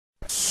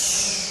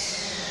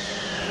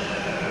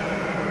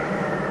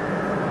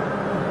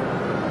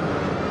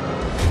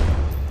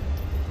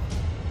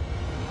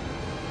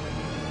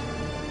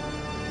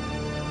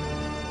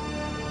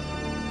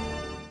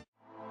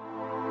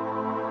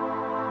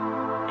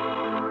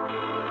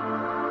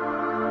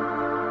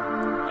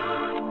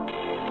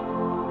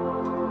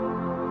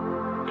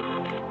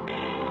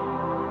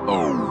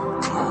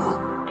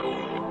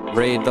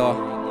Radar,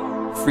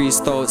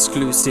 freestyle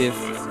exclusive,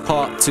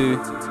 part 2.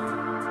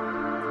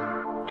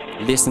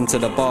 Listen to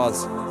the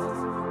bars.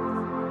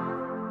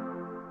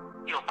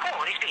 Your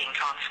call is being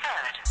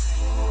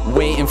transferred.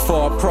 Waiting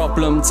for a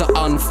problem to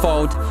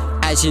unfold.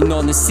 As you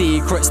know, the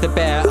secrets that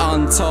bear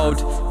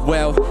untold.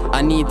 Well,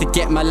 I need to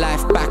get my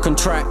life back on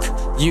track.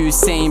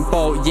 Usain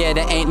Bolt, yeah,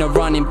 there ain't no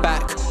running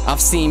back. I've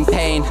seen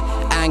pain,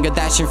 anger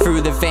dashing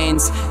through the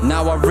veins.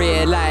 Now I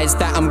realize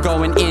that I'm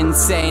going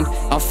insane.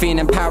 I'm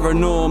feeling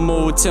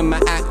paranormal to my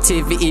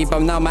activity,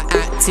 but now my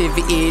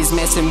activity is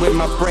messing with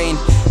my brain.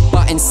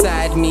 But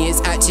inside me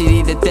it's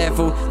actually the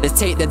devil. Let's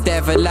take the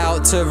devil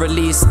out to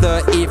release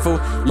the evil.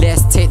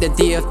 Let's take the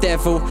D of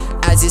devil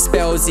as it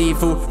spells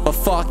evil, but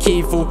fuck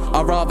evil,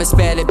 I'd rather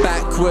spell it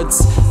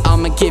backwards.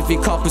 I'ma give you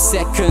a couple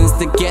seconds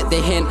to get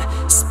the hint.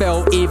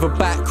 Spell evil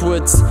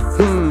backwards.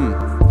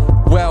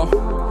 Well,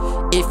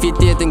 if you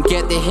didn't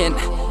get the hint,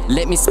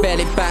 let me spell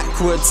it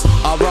backwards.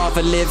 I'd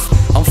rather live.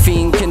 I'm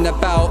thinking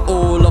about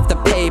all of the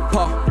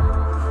paper,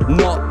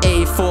 not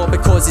A4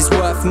 because it's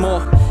worth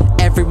more.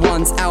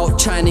 Everyone's out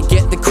trying to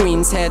get the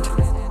queen's head.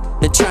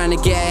 They're trying to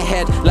get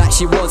ahead like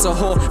she was a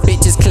whore.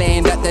 Bitches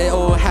claim that they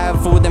all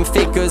have all them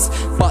figures,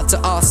 but to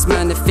us,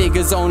 man, the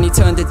figures only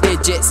turn to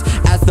digits,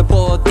 as the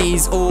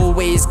bodies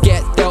always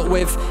get dealt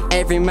with.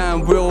 Every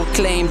man will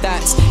claim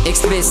that's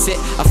explicit.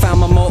 I found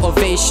my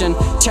motivation,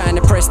 trying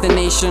to press the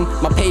nation.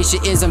 My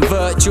patience isn't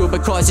virtual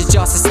because it's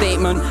just a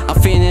statement.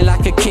 I'm feeling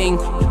like a king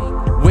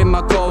with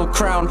my gold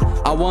crown.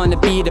 I wanna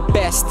be the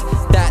best,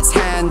 that's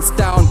hands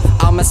down.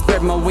 I'ma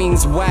spread my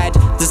wings wide,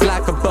 just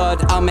like a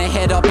bird. I'ma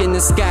head up in the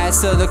sky,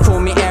 so they call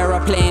me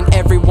aeroplane.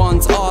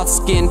 Everyone's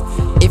asking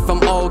if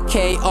I'm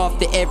okay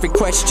after every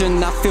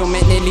question. I feel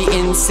mentally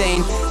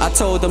insane. I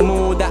told them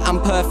all that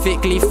I'm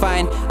perfectly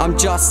fine. I'm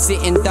just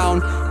sitting down,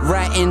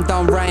 writing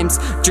down rhymes,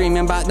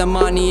 dreaming about the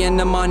money, and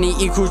the money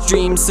equals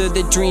dreams. So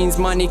the dreams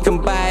money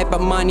can buy, but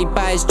money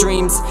buys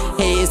dreams.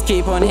 Haters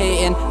keep on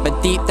hating,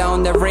 but deep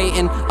down they're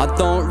rating. I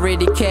don't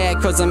really care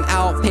cause I'm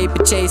out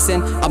paper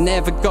chasing. I'm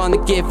never gonna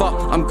give up,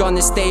 I'm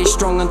gonna stay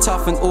strong and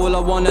tough, and all I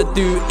wanna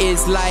do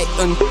is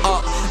lighten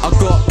up. I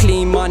got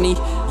clean money,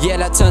 yeah,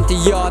 that turned to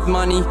yard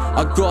money.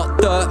 I got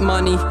dirt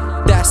money,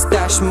 that's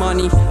dash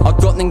money. I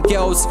got them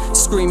girls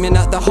screaming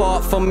at the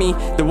heart for me,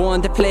 the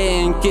one that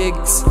playing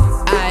gigs,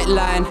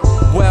 outline.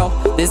 Well,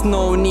 there's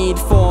no need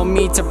for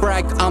me to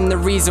brag. I'm the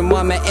reason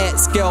why my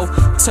ex-girl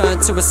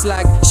turned to a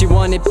slag. She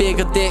wanted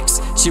bigger dicks,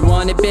 she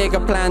wanted bigger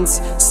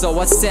plans, so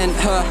I sent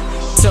her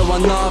to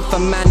another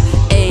man.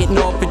 Ain't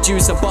no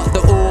producer, but they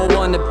all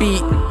wanna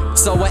beat,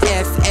 so I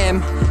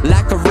FM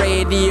like a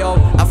radio.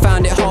 I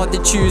found it hard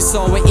to choose,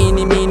 so I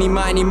eeny, meeny,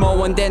 miny,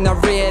 mo. And then I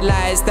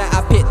realized that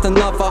I picked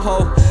another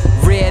hoe.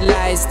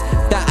 Realized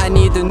that I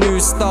need a new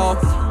style.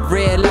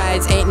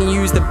 Realized ain't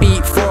used the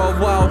beat for a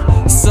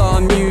while, so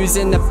I'm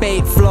using the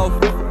bait flow.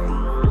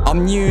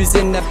 I'm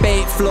using the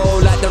bait flow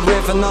like the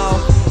river now.